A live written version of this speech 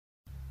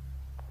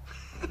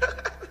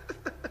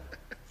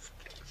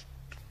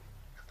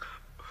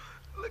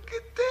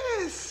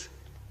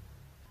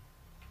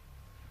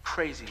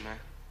crazy, man.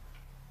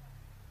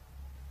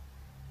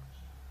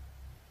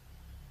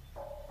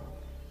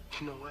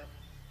 You know what?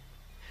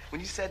 When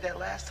you said that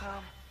last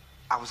time,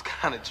 I was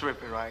kind of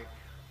tripping, right?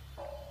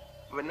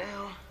 But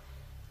now,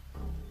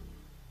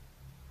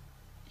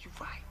 you're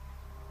right.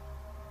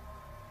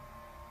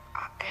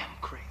 I am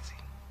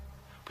crazy.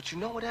 But you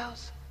know what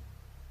else?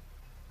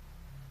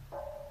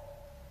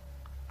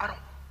 I don't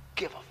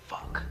give a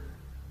fuck.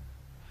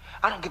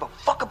 I don't give a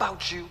fuck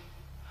about you.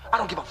 I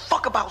don't give a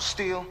fuck about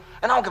Steel.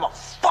 And I don't give a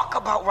fuck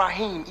about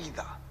Raheem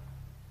either.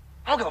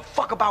 I don't give a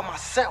fuck about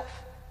myself.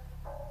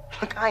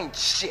 Look, I ain't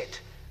shit.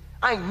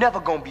 I ain't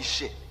never gonna be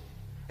shit.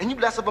 And you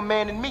less of a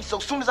man than me, so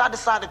as soon as I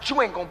decide that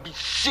you ain't gonna be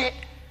shit,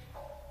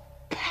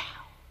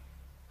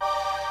 pow.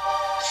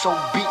 So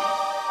be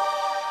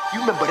it.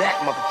 You remember that,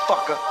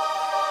 motherfucker.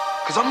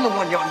 Cause I'm the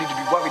one y'all need to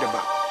be worried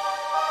about.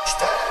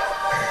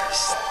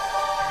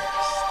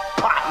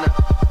 Partner.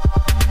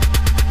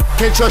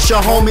 Can't trust your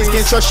homies,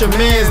 can't trust your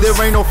mans, there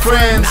ain't no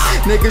friends.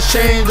 Niggas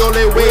change all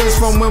their ways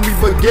from when we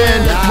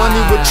began.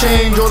 Money would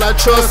change all I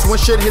trust when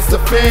shit hits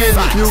the fan.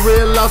 You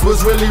realize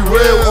what's really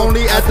real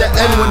only at the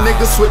end when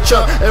niggas switch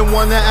up and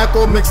wanna act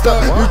all mixed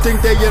up. You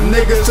think they your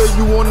niggas till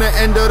you on the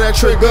end of that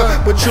trigger,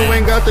 but you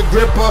ain't got the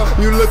gripper.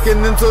 You looking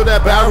into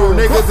that barrel.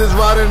 Niggas is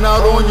riding out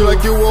on you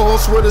like you a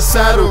horse with a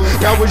saddle.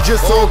 Y'all was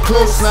just so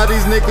close, now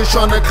these niggas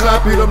tryna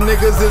clap you. Them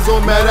niggas is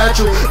all mad at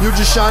you. You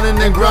just shining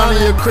and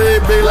grinding your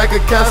crib big like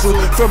a castle.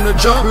 From the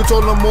jump, you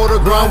told them more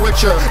to grind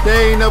with ya.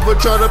 They ain't never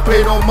try to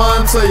pay no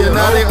mind to ya.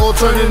 Now they all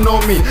turning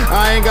on me.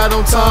 I ain't got no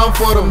time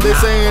for them. They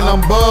saying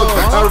I'm bugged.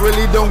 I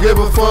really don't give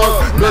a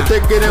fuck. Blood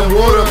thicker than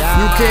water.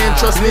 You can't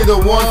trust neither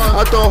one.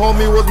 I thought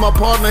homie was my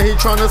partner. He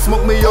tryna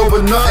smoke me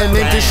over nothing.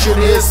 Think this shit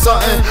is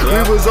something.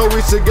 We was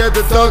always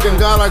together thugging.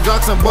 Got our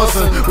Glocks and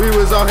bustin'. We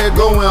was out here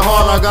going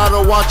hard. I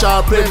gotta watch how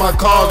I play my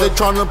cards. They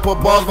tryna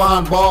put bars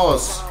behind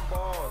bars.